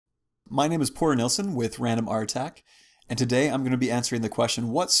My name is Porter Nilsson with Random Art Attack, and today I'm going to be answering the question,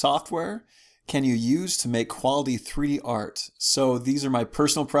 what software can you use to make quality 3D art? So these are my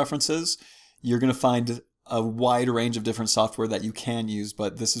personal preferences. You're going to find a wide range of different software that you can use,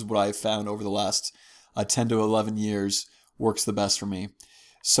 but this is what I've found over the last 10 to 11 years works the best for me.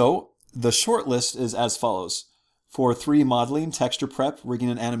 So the short list is as follows. For 3D modeling, texture prep, rigging,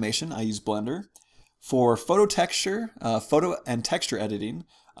 and animation, I use Blender. For photo and texture editing,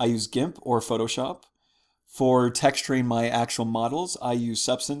 I use Gimp or Photoshop. For texturing my actual models, I use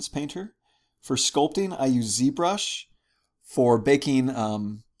Substance Painter. For sculpting, I use Zbrush. For baking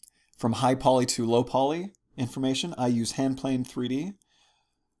from high poly to low poly information, I use Handplane 3D.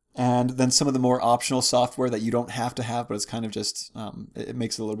 And then some of the more optional software that you don't have to have, but it's kind of just, it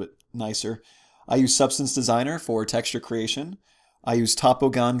makes it a little bit nicer. I use Substance Designer for texture creation. I use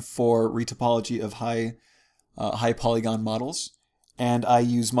Topogun for retopology of high polygon models. And I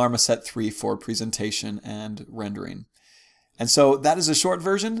use Marmoset 3 for presentation and rendering. And so that is a short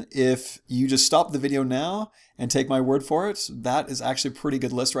version. If you just stop the video now and take my word for it, that is actually a pretty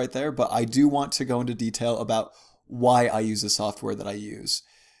good list right there. But I do want to go into detail about why I use the software that I use.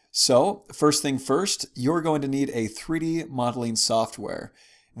 So first thing first, you're going to need a 3D modeling software.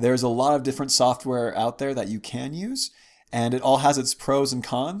 There's a lot of different software out there that you can use, and it all has its pros and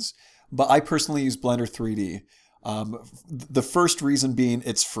cons, but I personally use Blender 3D. The first reason being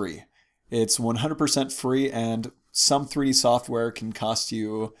it's free. It's 100% free, and some 3D software can cost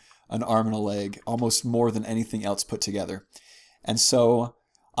you an arm and a leg, almost more than anything else put together. And so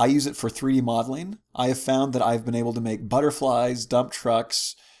I use it for 3D modeling. I have found that I've been able to make butterflies, dump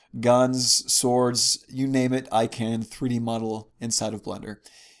trucks, guns, swords, you name it, I can 3D model inside of Blender.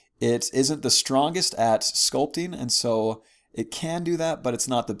 It isn't the strongest at sculpting, and so it can do that, but it's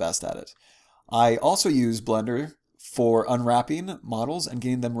not the best at it. I also use Blender for unwrapping models and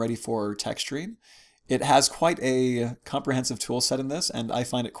getting them ready for texturing. It has quite a comprehensive tool set in this, and I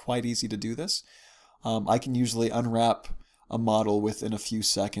find it quite easy to do this. I can usually unwrap a model within a few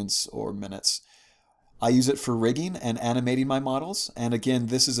seconds or minutes. I use it for rigging and animating my models, and again,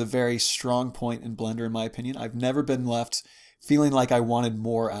 this is a very strong point in Blender in my opinion. I've never been left feeling like I wanted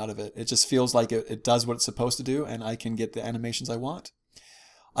more out of it. It just feels like it does what it's supposed to do, and I can get the animations I want.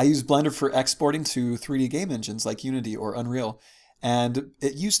 I use Blender for exporting to 3D game engines like Unity or Unreal, and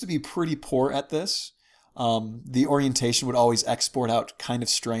it used to be pretty poor at this. The orientation would always export out kind of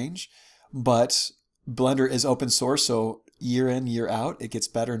strange, but Blender is open source, so year in, year out, it gets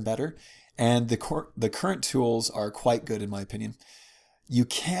better and better. And the current tools are quite good in my opinion. You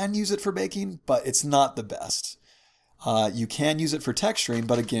can use it for baking, but it's not the best. You can use it for texturing,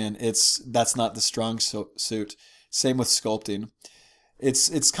 but again, that's not the strong suit. Same with sculpting.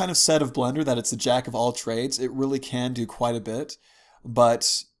 It's kind of said of Blender that it's a jack of all trades. It really can do quite a bit,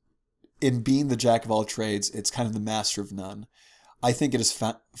 but in being the jack of all trades, it's kind of the master of none. I think it is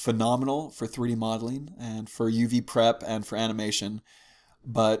phenomenal for 3D modeling and for UV prep and for animation.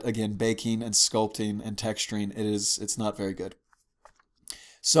 But again, baking and sculpting and texturing, it's not very good.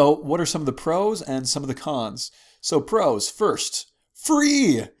 So what are some of the pros and some of the cons? So pros, first,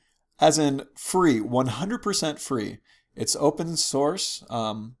 free, as in free, 100% free. It's open source,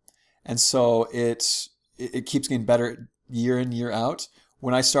 and so it keeps getting better year in, year out.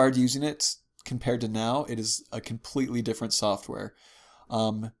 When I started using it compared to now, it is a completely different software.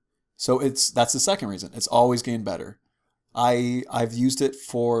 So that's the second reason. It's always getting better. I've used it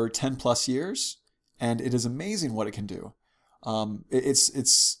for 10 plus years, and it is amazing what it can do.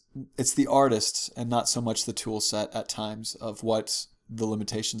 It's the artist and not so much the tool set at times of what the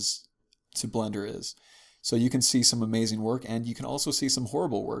limitations to Blender is. So you can see some amazing work, and you can also see some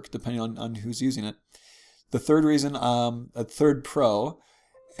horrible work depending on who's using it. The third reason, a third pro,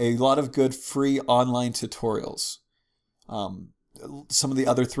 a lot of good free online tutorials. Some of the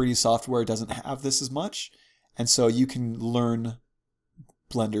other 3D software doesn't have this as much, and so you can learn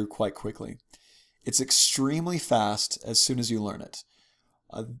Blender quite quickly. It's extremely fast as soon as you learn it.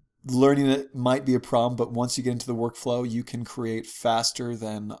 Learning it might be a problem, but once you get into the workflow, you can create faster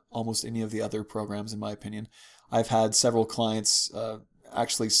than almost any of the other programs, in my opinion. I've had several clients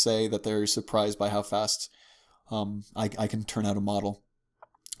actually say that they're surprised by how fast I can turn out a model.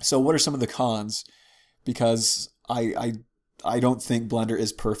 So what are some of the cons? Because I don't think Blender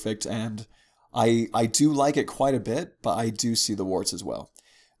is perfect, and I do like it quite a bit, but I do see the warts as well.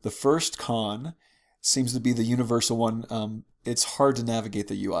 The first con seems to be the universal one. It's hard to navigate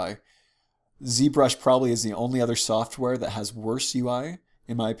the UI. ZBrush probably is the only other software that has worse UI,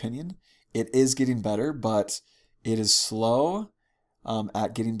 in my opinion. It is getting better, but it is slow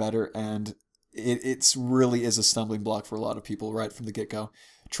at getting better, and it really is a stumbling block for a lot of people right from the get-go.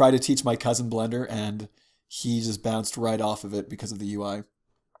 tried to teach my cousin Blender, and he just bounced right off of it because of the UI.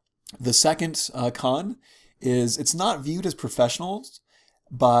 The second con is it's not viewed as professional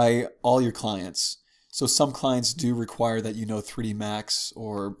by all your clients. So some clients do require that you know 3D Max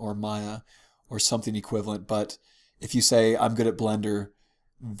or Maya or something equivalent, but if you say, I'm good at Blender,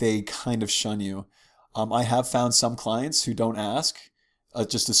 they kind of shun you. I have found some clients who don't ask,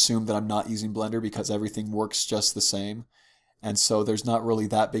 just assume that I'm not using Blender because everything works just the same. And so there's not really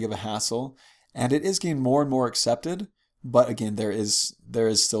that big of a hassle. And it is getting more and more accepted, but again, there is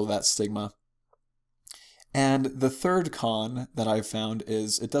still that stigma. And the third con that I've found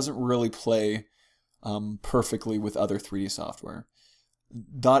is it doesn't really play perfectly with other 3D software.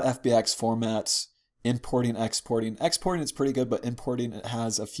 .fbx formats, importing, exporting. Exporting is pretty good, but importing, it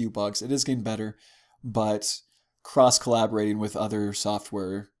has a few bugs. It is getting better, but cross-collaborating with other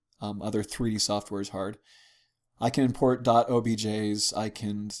software, other 3D software is hard. I can import .objs, I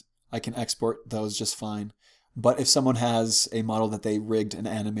can export those just fine. But if someone has a model that they rigged and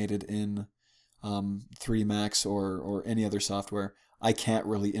animated in 3D Max or any other software, I can't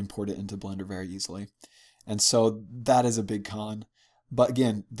really import it into Blender very easily. And so that is a big con. But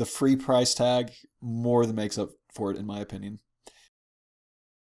again, the free price tag more than makes up for it, in my opinion.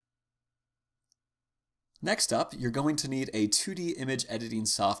 Next up, you're going to need a 2D image editing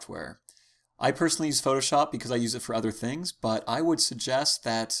software. I personally use Photoshop because I use it for other things, but I would suggest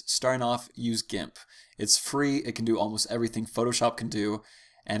that starting off, use Gimp. It's free, it can do almost everything Photoshop can do,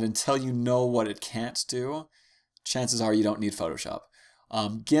 and until you know what it can't do, chances are you don't need Photoshop.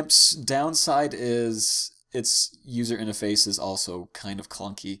 Gimp's downside is its user interface is also kind of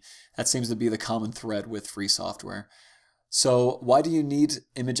clunky. That seems to be the common thread with free software. So why do you need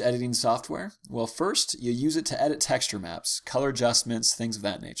image editing software? Well, first, you use it to edit texture maps, color adjustments, things of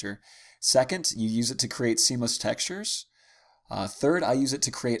that nature. Second, you use it to create seamless textures. Third, I use it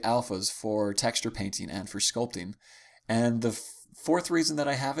to create alphas for texture painting and for sculpting. And the fourth reason that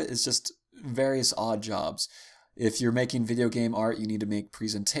I have it is just various odd jobs. If you're making video game art, you need to make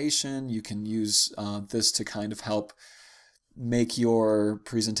presentation. You can use this to kind of help make your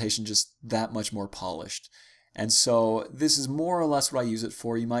presentation just that much more polished. And so this is more or less what I use it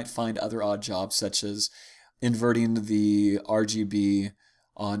for. You might find other odd jobs such as inverting the RGB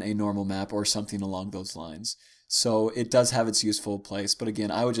on a normal map or something along those lines. So it does have its useful place, but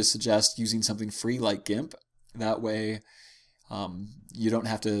again, I would just suggest using something free like Gimp. That way you don't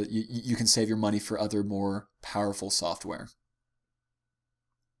have to, you can save your money for other more powerful software.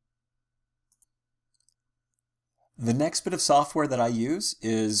 The next bit of software that I use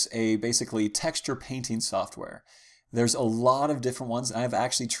is a basically texture painting software. There's a lot of different ones, and I've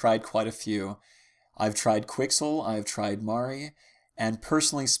actually tried quite a few. I've tried Quixel, I've tried Mari, and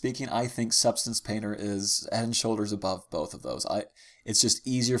personally speaking, I think Substance Painter is head and shoulders above both of those. It's just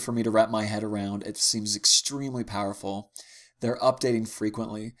easier for me to wrap my head around. It seems extremely powerful. They're updating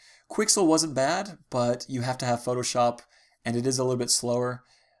frequently. Quixel wasn't bad, but you have to have Photoshop, and it is a little bit slower.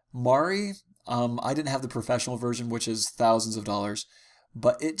 Mari, I didn't have the professional version, which is thousands of dollars,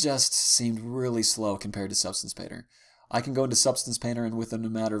 but it just seemed really slow compared to Substance Painter. I can go into Substance Painter and within a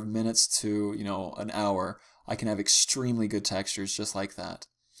matter of minutes to, an hour, I can have extremely good textures just like that.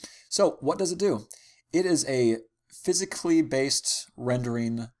 So what does it do? It is a physically based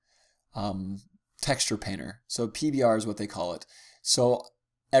rendering texture painter. So PBR is what they call it. So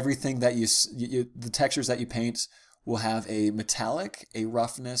everything that the textures that you paint will have a metallic, a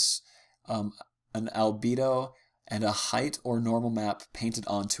roughness, an albedo, and a height or normal map painted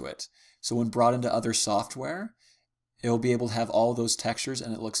onto it. So when brought into other software, it'll be able to have all those textures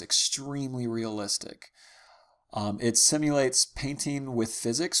and it looks extremely realistic. It simulates painting with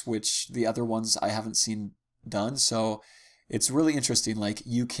physics, which the other ones I haven't seen done. So it's really interesting. Like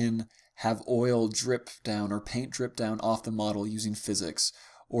you can have oil drip down or paint drip down off the model using physics,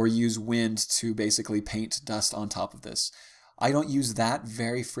 or use wind to basically paint dust on top of this. I don't use that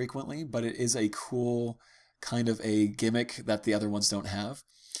very frequently, but it is a cool kind of a gimmick that the other ones don't have.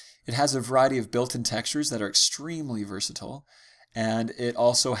 It has a variety of built-in textures that are extremely versatile, and it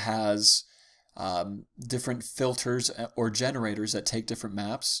also has different filters or generators that take different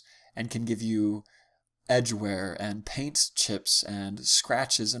maps and can give you edge wear and paint chips and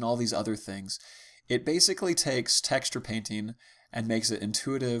scratches and all these other things. It basically takes texture painting and makes it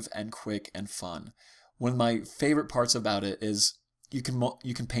intuitive and quick and fun. One of my favorite parts about it is you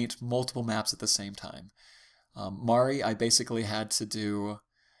can paint multiple maps at the same time. Mari, I basically had to do,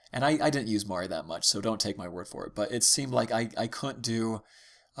 and I didn't use Mari that much, so don't take my word for it, but it seemed like I couldn't do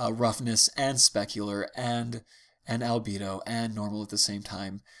roughness and specular and albedo and normal at the same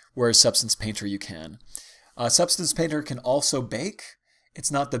time, whereas Substance Painter you can. Substance Painter can also bake.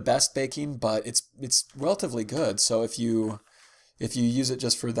 It's not the best baking, but it's relatively good. So if you use it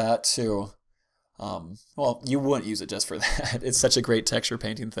just for that too, well, you wouldn't use it just for that. It's such a great texture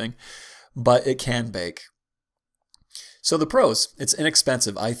painting thing, but it can bake. So the pros, it's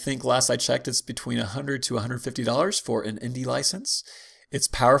inexpensive. I think last I checked, it's between $100 to $150 for an indie license. It's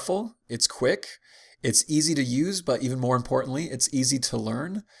powerful, it's quick, it's easy to use, but even more importantly, it's easy to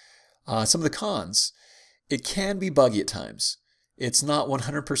learn. Some of the cons, it can be buggy at times. It's not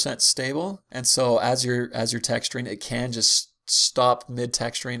 100% stable, and so as you're texturing, it can just stop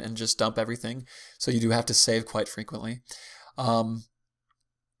mid-texturing and just dump everything. So you do have to save quite frequently.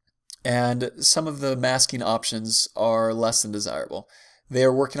 And some of the masking options are less than desirable. They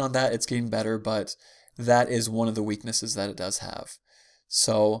are working on that, it's getting better, but that is one of the weaknesses that it does have.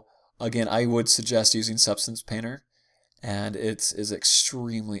 So again, I would suggest using Substance Painter, and it is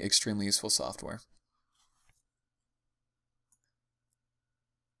extremely, extremely useful software.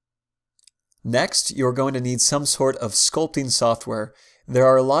 Next, you're going to need some sort of sculpting software. There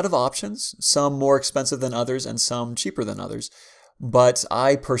are a lot of options, some more expensive than others and some cheaper than others, but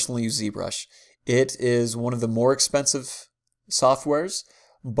I personally use Zbrush. It is one of the more expensive softwares,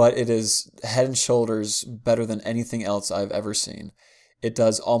 but it is head and shoulders better than anything else I've ever seen. It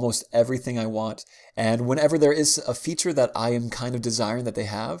does almost everything I want, and whenever there is a feature that I am kind of desiring that they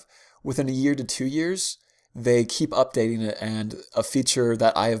have, within a year to 2 years, they keep updating it, and a feature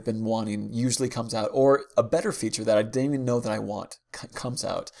that I have been wanting usually comes out, or a better feature that I didn't even know that I want comes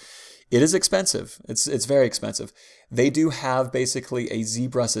out. It is expensive. It's very expensive. They do have basically a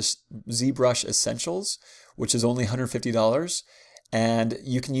ZBrush Essentials, which is only $150, and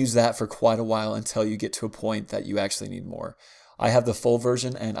you can use that for quite a while until you get to a point that you actually need more. I have the full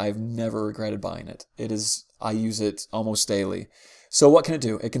version, and I've never regretted buying it. I use it almost daily. So what can it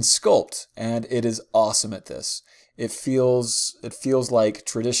do? It can sculpt, and it is awesome at this. It feels like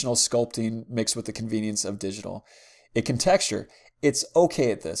traditional sculpting mixed with the convenience of digital. It can texture. It's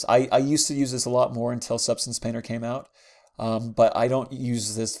okay at this. I used to use this a lot more until Substance Painter came out, but I don't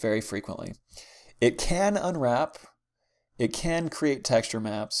use this very frequently. It can unwrap. It can create texture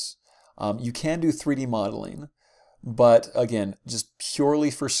maps. You can do 3D modeling, but again, just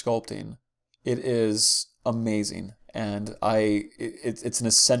purely for sculpting, it is amazing. And it's an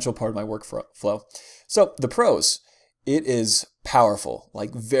essential part of my workflow. So the pros, it is powerful,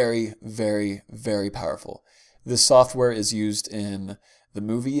 like very, very, very powerful. This software is used in the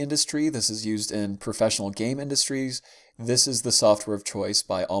movie industry. This is used in professional game industries. This is the software of choice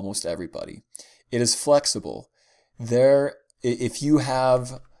by almost everybody. It is flexible. If you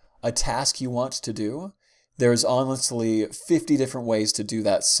have a task you want to do, there's honestly 50 different ways to do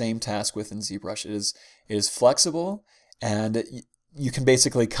that same task within ZBrush. It is flexible, and you can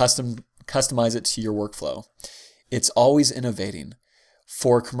basically customize it to your workflow. It's always innovating.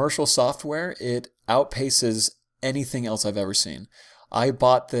 For commercial software, it outpaces anything else I've ever seen. I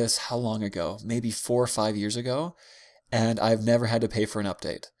bought this how long ago? Maybe 4 or 5 years ago, and I've never had to pay for an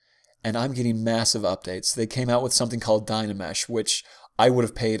update. And I'm getting massive updates. They came out with something called Dynamesh, which I would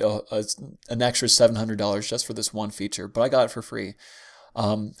have paid an extra $700 just for this one feature, but I got it for free.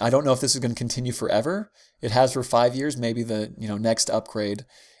 I don't know if this is going to continue forever. It has for 5 years. Maybe the next upgrade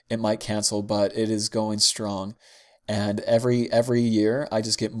it might cancel, but it is going strong. And every year I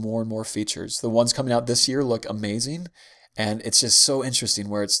just get more and more features. The ones coming out this year look amazing, and it's just so interesting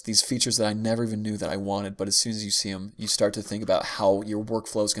where it's these features that I never even knew that I wanted, but as soon as you see them, you start to think about how your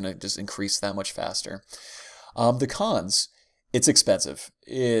workflow is going to just increase that much faster. The cons, it's expensive.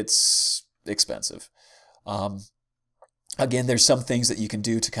 It's expensive. Again, there's some things that you can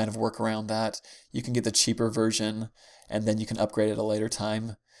do to kind of work around that. You can get the cheaper version, and then you can upgrade at a later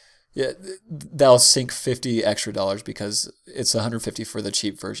time. Yeah, that'll sink $50 extra because it's $150 for the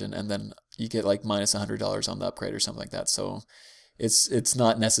cheap version, and then you get like minus $100 on the upgrade or something like that. So it's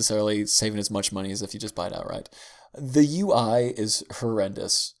not necessarily saving as much money as if you just buy it outright. The UI is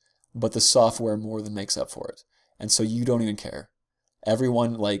horrendous, but the software more than makes up for it, and so you don't even care.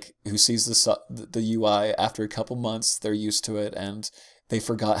 Everyone who sees the UI after a couple months, they're used to it, and they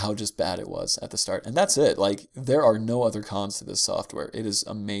forgot how just bad it was at the start. And that's it. There are no other cons to this software. It is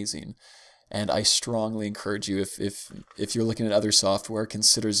amazing. And I strongly encourage you, if you're looking at other software,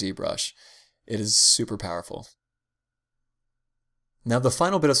 consider ZBrush. It is super powerful. Now, the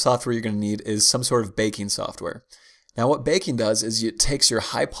final bit of software you're going to need is some sort of baking software. Now, what baking does is it takes your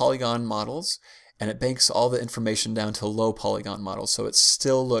high polygon models and it banks all the information down to low polygon models, so it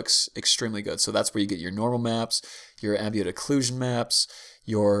still looks extremely good. So that's where you get your normal maps, your ambient occlusion maps,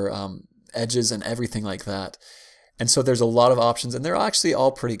 your edges and everything like that. And so there's a lot of options, and they're actually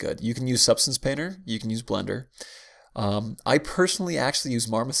all pretty good. You can use Substance Painter, you can use Blender. I personally actually use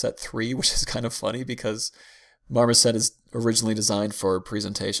Marmoset 3, which is kind of funny because Marmoset is originally designed for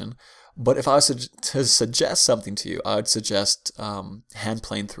presentation. But if I was to suggest something to you, I would suggest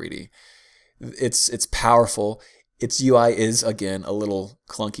Handplane 3D. It's powerful. Its UI is, again, a little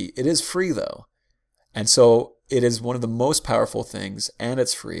clunky. It is free, though. And so it is one of the most powerful things, and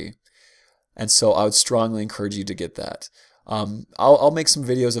it's free. And so I would strongly encourage you to get that. I'll make some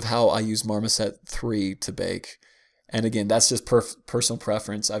videos of how I use Marmoset 3 to bake. And again, that's just personal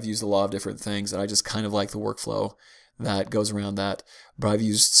preference. I've used a lot of different things, and I just kind of like the workflow that goes around that. But I've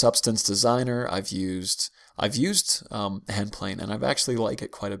used Substance Designer, I've used Handplane, and I've actually liked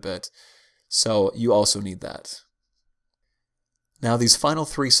it quite a bit. So you also need that. Now these final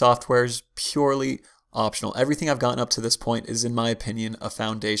 3 softwares, purely optional. Everything I've gotten up to this point is, in my opinion, a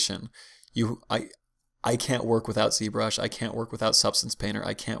foundation. I can't work without Zbrush. I can't work without Substance Painter.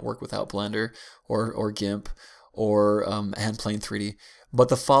 I can't work without Blender or Gimp or Handplane 3D. But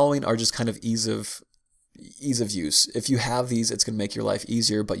the following are just kind of ease of use. If you have these, it's going to make your life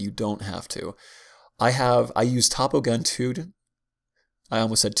easier, but you don't have to. I use Topogun 2. I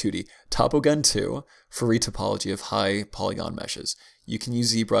almost said 2D. Topogun 2 for retopology of high polygon meshes. You can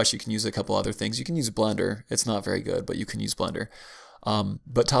use ZBrush. You can use a couple other things. You can use Blender. It's not very good, but you can use Blender.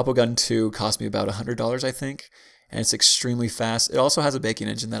 But Topogun 2 cost me about $100, I think, and it's extremely fast. It also has a baking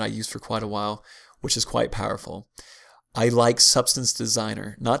engine that I used for quite a while, which is quite powerful. I like Substance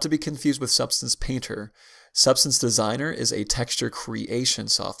Designer, not to be confused with Substance Painter. Substance Designer is a texture creation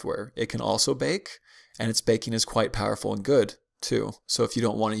software. It can also bake, and its baking is quite powerful and good too. So if you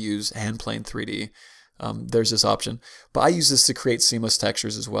don't want to use Handplane 3D, there's this option. But I use this to create seamless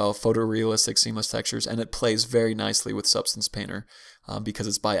textures as well, photorealistic seamless textures, and it plays very nicely with Substance Painter because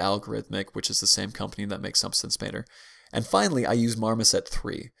it's by Algorithmic, which is the same company that makes Substance Painter. And finally, I use Marmoset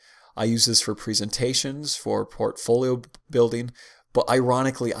 3. I use this for presentations, for portfolio building, but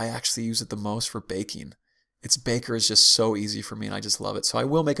ironically, I actually use it the most for baking. Its baker is just so easy for me, and I just love it. So I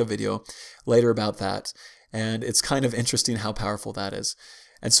will make a video later about that, and it's kind of interesting how powerful that is.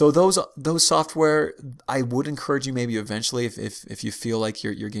 And so those software, I would encourage you maybe eventually, if you feel like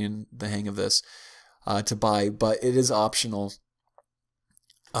you're getting the hang of this, to buy, but it is optional.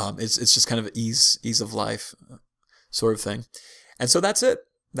 It's just kind of ease of life sort of thing. And so that's it.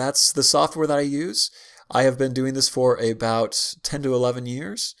 That's the software that I use. I have been doing this for about 10 to 11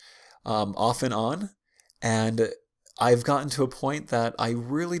 years, off and on, and I've gotten to a point that I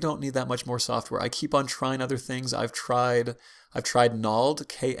really don't need that much more software. I keep on trying other things. I've tried Knald,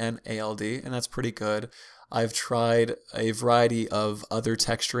 K-N-A-L-D, and that's pretty good. I've tried a variety of other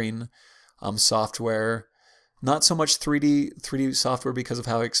texturing software, not so much 3D software because of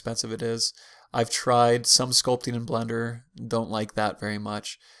how expensive it is. I've tried some sculpting in Blender, don't like that very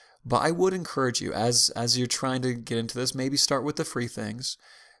much. But I would encourage you, as you're trying to get into this, maybe start with the free things,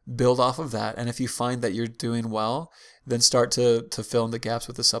 build off of that, and if you find that you're doing well, then start to fill in the gaps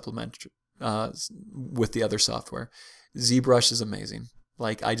with the supplement, with the other software. ZBrush is amazing.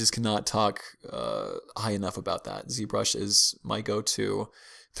 Like, I just cannot talk high enough about that. ZBrush is my go-to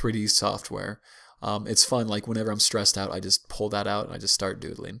 3D software. It's fun. Like, whenever I'm stressed out, I just pull that out and I just start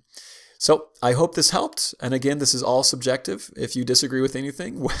doodling. So I hope this helped. And again, this is all subjective. If you disagree with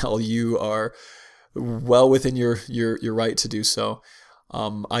anything, well, you are well within your right to do so.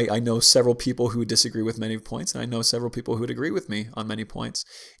 I know several people who disagree with many points, and I know several people who would agree with me on many points.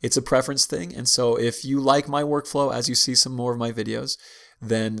 It's a preference thing, and so if you like my workflow as you see some more of my videos,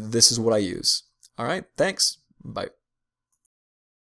 then this is what I use. All right, thanks. Bye.